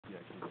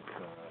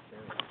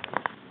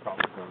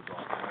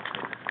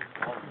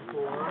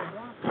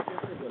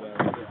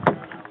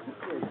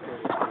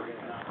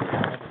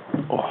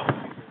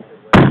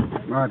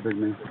All right, big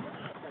man.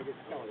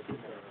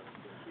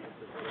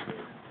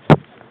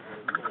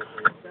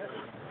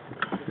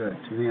 Good.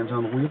 2 hands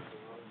on the wheel.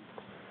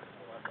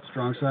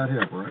 Strong side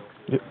hip, right?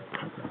 Yep.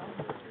 Okay.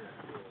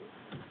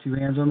 2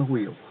 hands on the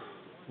wheel.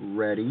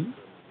 Ready.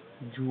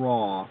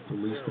 Draw.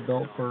 Release the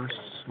belt first.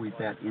 Sweep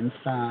that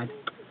inside.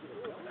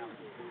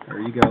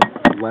 There you go.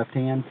 Left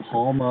hand,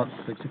 palm up,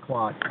 6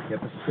 o'clock. Hip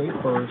escape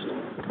first.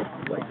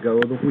 Let go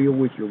of the wheel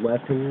with your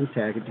left hand.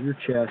 Tag it to your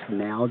chest.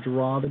 Now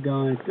draw the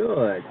gun.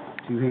 Good.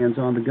 2 hands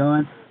on the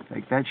gun.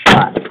 Take that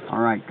shot. All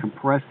right.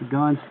 Compress the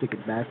gun. Stick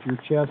it back to your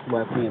chest.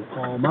 Left hand,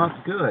 palm up.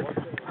 Good.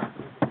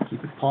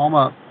 Keep it palm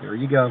up. There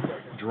you go.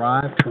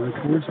 Drive. Turn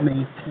towards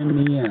me. Pin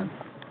me in.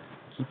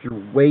 Keep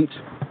your weight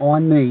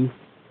on me.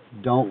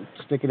 Don't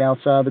stick it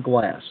outside the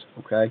glass.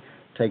 Okay?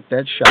 Take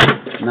that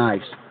shot.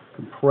 Nice.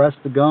 Compress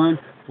the gun.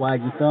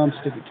 Flag your thumb.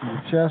 Stick it to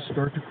your chest.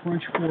 Start to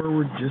crunch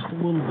forward just a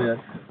little bit.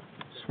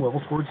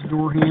 Swivel towards the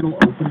door handle.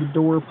 Open the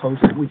door.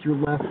 Post it with your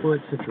left foot.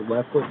 Sit your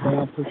left foot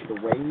down. Push it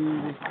away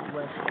with your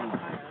left hand.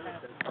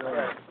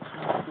 Good.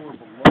 Door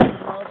below the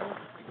muzzle.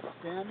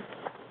 Extend.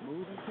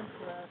 Move and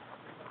compress.